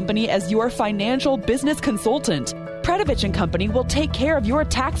Predovich & Company as your financial business consultant. Predovich & Company will take care of your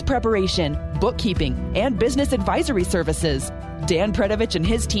tax preparation, bookkeeping, and business advisory services. Dan Predovich and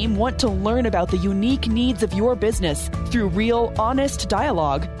his team want to learn about the unique needs of your business through real, honest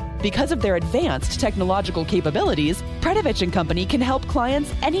dialogue. Because of their advanced technological capabilities, Predovich & Company can help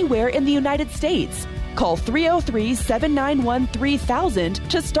clients anywhere in the United States. Call 303-791-3000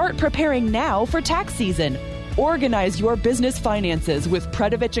 to start preparing now for tax season. Organize your business finances with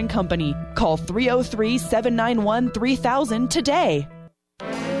Predovich & Company. Call 303-791-3000 today.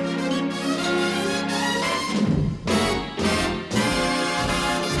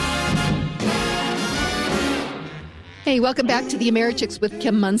 Hey, welcome back to the Americhicks with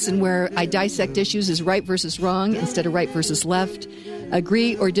Kim Munson, where I dissect issues as right versus wrong instead of right versus left.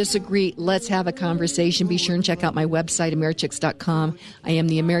 Agree or disagree, let's have a conversation. Be sure and check out my website, Americhicks.com. I am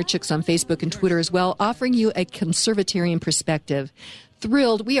the Americhicks on Facebook and Twitter as well, offering you a conservatarian perspective.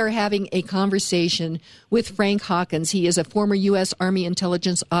 Thrilled we are having a conversation with Frank Hawkins. He is a former U.S. Army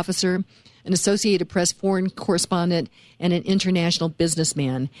intelligence officer, an Associated Press foreign correspondent, and an international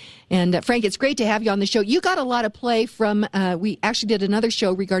businessman. And Frank, it's great to have you on the show. You got a lot of play from, we actually did another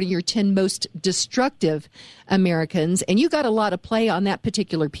show regarding your 10 most destructive Americans, and you got a lot of play on that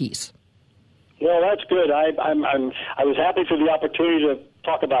particular piece. Well, that's good. I was happy for the opportunity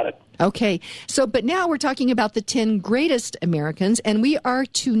talk about it. Okay. So, but now we're talking about the 10 greatest Americans, and we are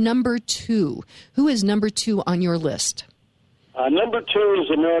to number 2. Who is number 2 on your list? Number 2 is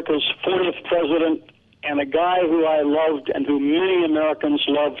America's 40th president, and a guy who I loved and who many Americans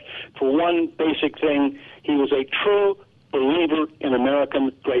loved for one basic thing. He was a true believer in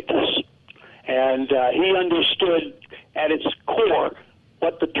American greatness. And he understood at its core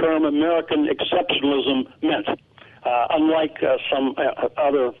what the term American exceptionalism meant. Unlike some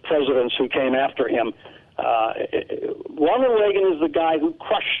other presidents who came after him, Ronald Reagan is the guy who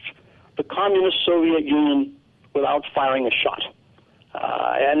crushed the communist Soviet Union without firing a shot.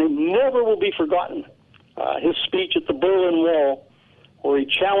 And it never will be forgotten. His speech at the Berlin Wall, where he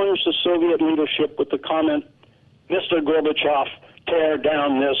challenged the Soviet leadership with the comment, "Mr. Gorbachev, tear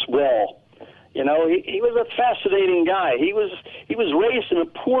down this wall." You know, he was a fascinating guy. He was raised in a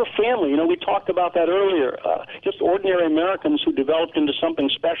poor family. You know, we talked about that earlier. Just ordinary Americans who developed into something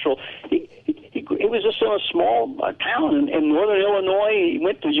special. He was just in a small town in northern Illinois. He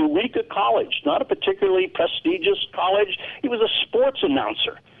went to Eureka College, not a particularly prestigious college. He was a sports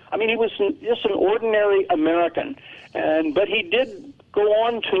announcer. I mean, he was just an ordinary American. But he did go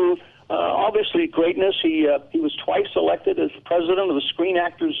on to, obviously, greatness. He was twice elected as president of the Screen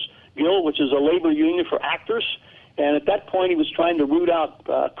Actors Guild, which is a labor union for actors. And at that point, he was trying to root out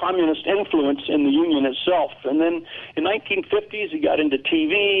communist influence in the union itself. And then in 1950s, he got into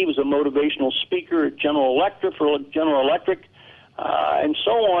TV. He was a motivational speaker at General Electric, and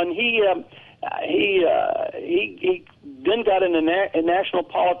so on. He then got into national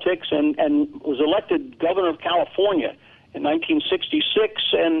politics and was elected governor of California in 1966.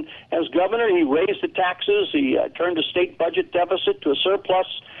 And as governor, he raised the taxes. He turned the state budget deficit to a surplus,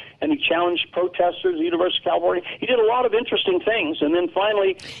 and he challenged protesters at the University of California. He did a lot of interesting things, and then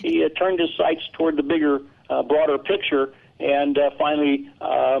finally he turned his sights toward the bigger, broader picture, and finally,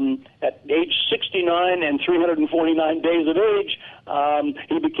 at age 69 and 349 days of age,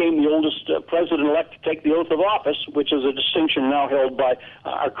 he became the oldest president-elect to take the oath of office, which is a distinction now held by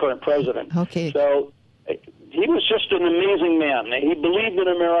our current president. Okay. So he was just an amazing man. He believed in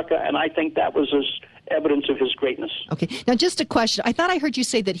America, and I think that was evidence of his greatness. Okay. Now, just a question. I thought I heard you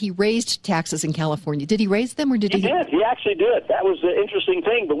say that he raised taxes in California. Did he raise them, or did he? He did. He actually did. That was the interesting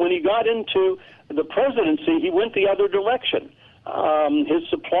thing. But when he got into the presidency, he went the other direction. His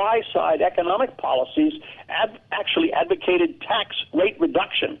supply side economic policies actually advocated tax rate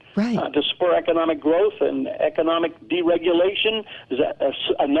reduction to spur economic growth and economic deregulation. Is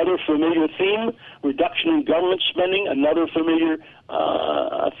another familiar theme. Reduction in government spending, another familiar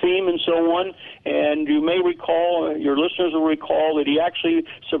theme, and so on. And you may recall, your listeners will recall, that he actually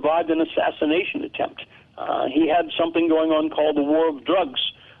survived an assassination attempt. He had something going on called the War of Drugs.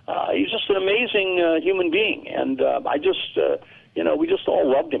 He's just an amazing human being, and we just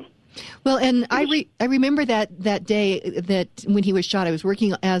all loved him. Well, and I remember that day that when he was shot, I was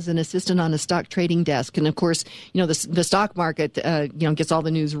working as an assistant on a stock trading desk, and of course, the stock market gets all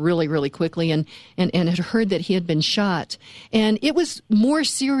the news really, really quickly, and had heard that he had been shot, and it was more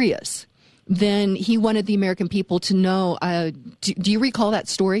serious than he wanted the American people to know. Do you recall that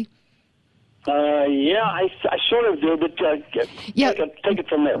story? I sort of do, but take it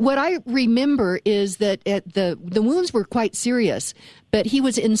from there. What I remember is that the wounds were quite serious, but he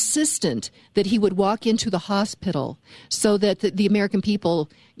was insistent that he would walk into the hospital so that the American people,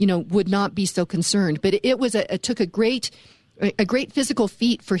 would not be so concerned. But it took a great physical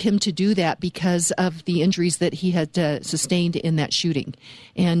feat for him to do that because of the injuries that he had sustained in that shooting.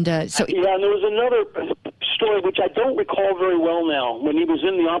 And and there was another story which I don't recall very well now, when he was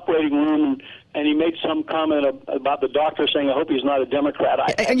in the operating room and he made some comment about the doctor saying, "I hope he's not a Democrat."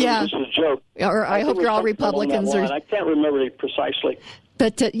 I this is a joke. Or I hope you're all Republicans. I can't remember it precisely.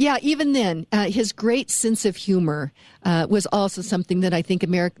 But even then, his great sense of humor was also something that I think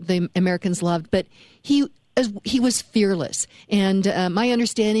the Americans loved. But he was fearless, and my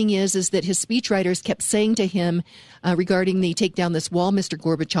understanding is that his speechwriters kept saying to him regarding the take down this wall, Mr.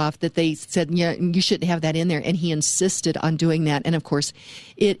 Gorbachev, that they said, you shouldn't have that in there, and he insisted on doing that. And of course,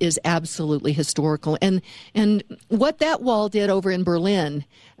 it is absolutely historical. And what that wall did over in Berlin,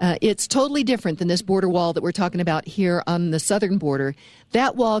 it's totally different than this border wall that we're talking about here on the southern border.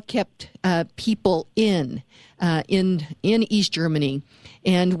 That wall kept people in East Germany.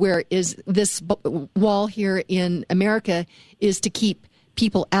 And whereas this wall here in America is to keep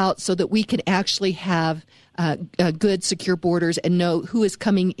people out so that we can actually have good, secure borders and know who is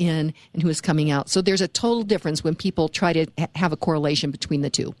coming in and who is coming out. So there's a total difference when people try to have a correlation between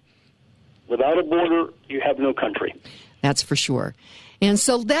the two. Without a border, you have no country. That's for sure. And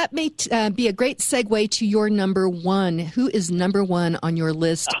so that may be a great segue to your number one. Who is number one on your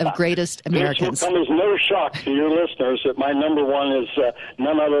list of greatest Americans? This will come as no shock to your listeners that my number one is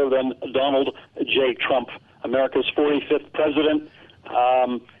none other than Donald J. Trump, America's 45th president.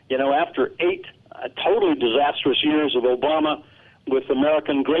 After 8 totally disastrous years of Obama, with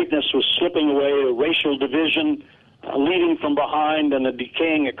American greatness was slipping away, a racial division, leading from behind, and a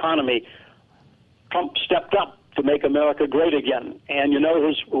decaying economy, Trump stepped up to make America great again. And,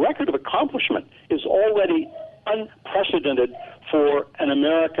 his record of accomplishment is already unprecedented for an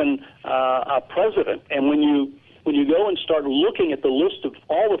American president. And when you go and start looking at the list of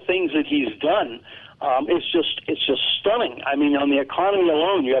all the things that he's done, it's just stunning. I mean, on the economy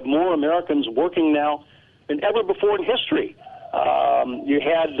alone, you have more Americans working now than ever before in history. You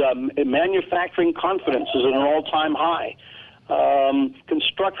had manufacturing confidence is at an all-time high.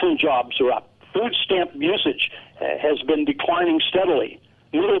 Construction jobs are up. Food stamp usage has been declining steadily.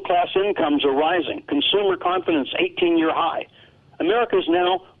 Middle-class incomes are rising. Consumer confidence, 18-year high. America is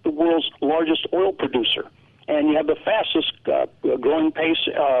now the world's largest oil producer. And you have the fastest growing pace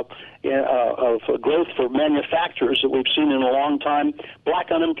of growth for manufacturers that we've seen in a long time. Black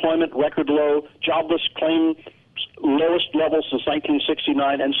unemployment, record low. Jobless claim, lowest level since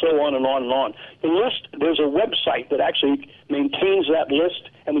 1969, and so on and on and on. The list, there's a website that actually maintains that list,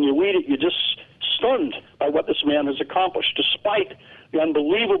 and when you read it, you're just stunned by what this man has accomplished, despite the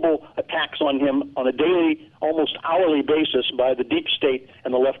unbelievable attacks on him on a daily, almost hourly basis by the deep state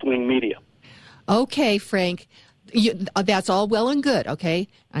and the left-wing media. Okay, Frank, that's all well and good, okay?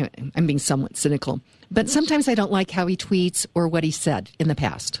 I'm being somewhat cynical. But sometimes I don't like how he tweets or what he said in the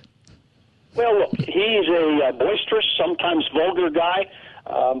past. Well, look, he's a boisterous, sometimes vulgar guy.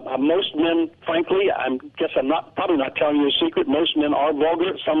 Most men, frankly, I'm probably not telling you a secret. Most men are vulgar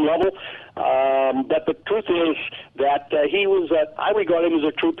at some level. But the truth is that I regard him as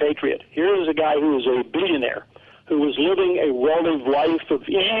a true patriot. Here is a guy who is a billionaire, who was living a relative life of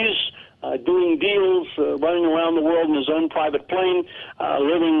ease, doing deals, running around the world in his own private plane,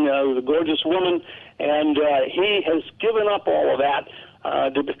 living with a gorgeous woman, and he has given up all of that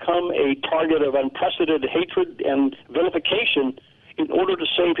to become a target of unprecedented hatred and vilification in order to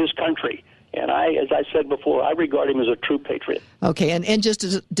save his country. And as I said before, I regard him as a true patriot. Okay, and just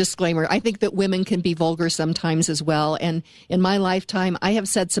as a disclaimer, I think that women can be vulgar sometimes as well. And in my lifetime, I have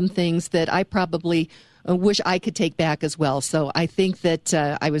said some things that I probably wish I could take back as well. So I think that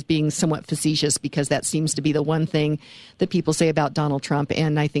I was being somewhat facetious, because that seems to be the one thing that people say about Donald Trump.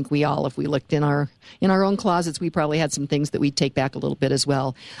 And I think we all, if we looked in our own closets, we probably had some things that we'd take back a little bit as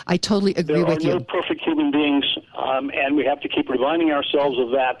well. I totally agree with you. There are no perfect human beings, and we have to keep reminding ourselves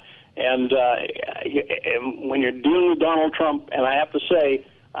of that. And when you're dealing with Donald Trump, and I have to say,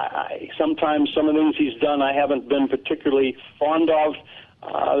 sometimes some of the things he's done I haven't been particularly fond of.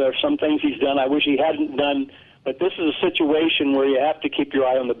 There are some things he's done I wish he hadn't done, but this is a situation where you have to keep your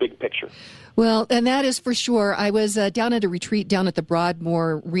eye on the big picture. Well, and that is for sure. I was down at a retreat down at the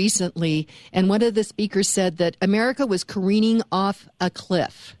Broadmoor recently, and one of the speakers said that America was careening off a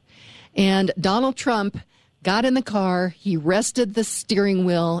cliff. And Donald Trump got in the car, he rested the steering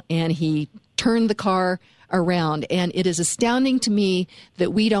wheel, and he turned the car around. And it is astounding to me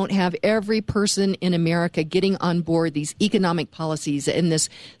that we don't have every person in America getting on board these economic policies and this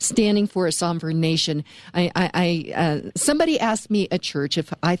standing for a sovereign nation. Somebody asked me at church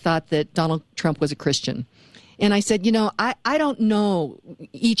if I thought that Donald Trump was a Christian. And I said, I don't know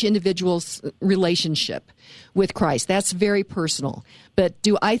each individual's relationship with Christ. That's very personal. But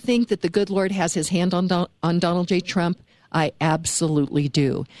do I think that the good Lord has his hand on Donald J. Trump? I absolutely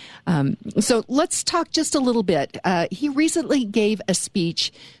do. So let's talk just a little bit. He recently gave a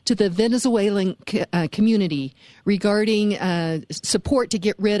speech to the Venezuelan community regarding support to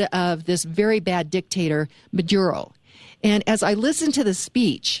get rid of this very bad dictator, Maduro. And as I listened to the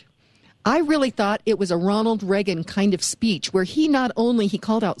speech, I really thought it was a Ronald Reagan kind of speech, where he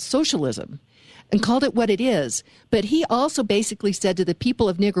called out socialism and called it what it is, but he also basically said to the people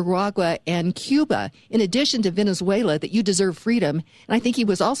of Nicaragua and Cuba, in addition to Venezuela, that you deserve freedom. And I think he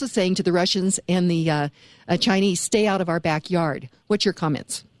was also saying to the Russians and the Chinese, stay out of our backyard. What's your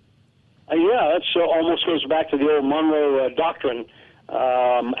comments? Yeah, that almost goes back to the old Monroe Doctrine.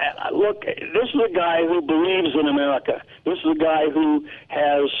 Look, this is a guy who believes in America. This is a guy who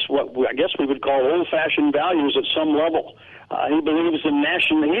has what I guess we would call old-fashioned values at some level. He believes in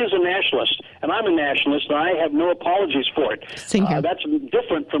he is a nationalist, and I'm a nationalist, and I have no apologies for it. Same here. That's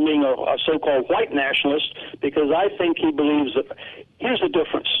different from being a so-called white nationalist, because I think he believes that. Here's the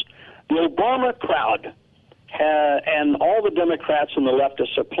difference. The Obama crowd and all the Democrats and the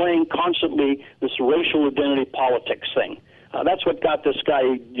leftists are playing constantly this racial identity politics thing. That's what got this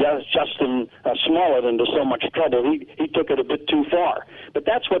guy, Justin Smollett, into so much trouble. He took it a bit too far. But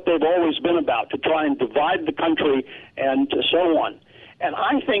that's what they've always been about, to try and divide the country and so on. And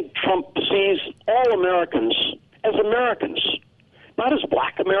I think Trump sees all Americans as Americans, not as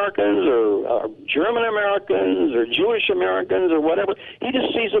black Americans or German Americans or Jewish Americans or whatever. He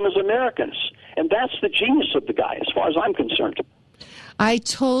just sees them as Americans. And that's the genius of the guy, as far as I'm concerned. I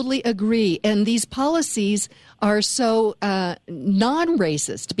totally agree. And these policies are so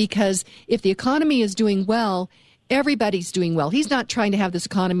non-racist, because if the economy is doing well, everybody's doing well. He's not trying to have this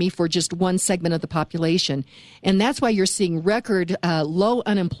economy for just one segment of the population. And that's why you're seeing record low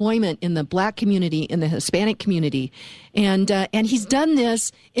unemployment in the black community, in the Hispanic community. And he's done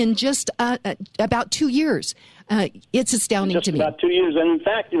this in just about 2 years. It's astounding to me. Just about 2 years. And in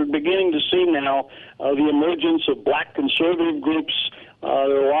fact, you're beginning to see now the emergence of black conservative groups. There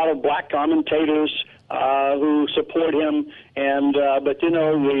are a lot of black commentators who support him, but the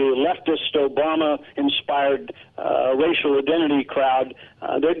leftist Obama-inspired racial identity crowd,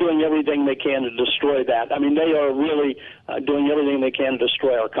 they're doing everything they can to destroy that. I mean, they are really doing everything they can to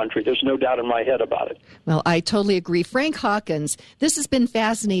destroy our country. There's no doubt in my head about it. Well, I totally agree. Frank Hawkins, this has been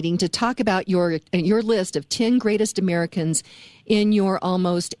fascinating to talk about your list of 10 greatest Americans in your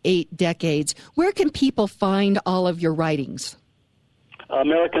almost 8 decades. Where can people find all of your writings?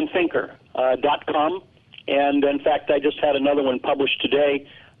 AmericanThinker.com, and in fact, I just had another one published today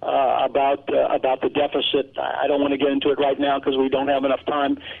about the deficit. I don't want to get into it right now because we don't have enough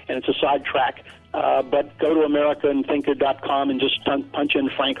time, and it's a sidetrack. But go to AmericanThinker.com and just punch in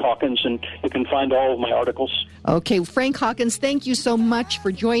Frank Hawkins, and you can find all of my articles. Okay, Frank Hawkins, thank you so much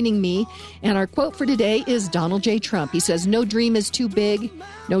for joining me. And our quote for today is Donald J. Trump. He says, "No dream is too big,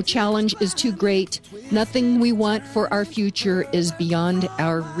 no challenge is too great. Nothing we want for our future is beyond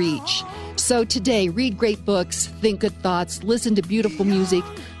our reach." So today, read great books, think good thoughts, listen to beautiful music,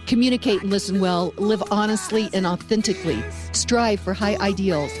 communicate and listen well, live honestly and authentically, strive for high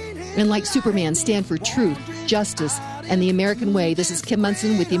ideals, and like Superman, stand for truth, justice, and the American way. This is Kim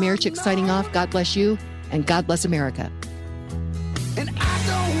Munson with the Americhicks signing off. God bless you, and God bless America.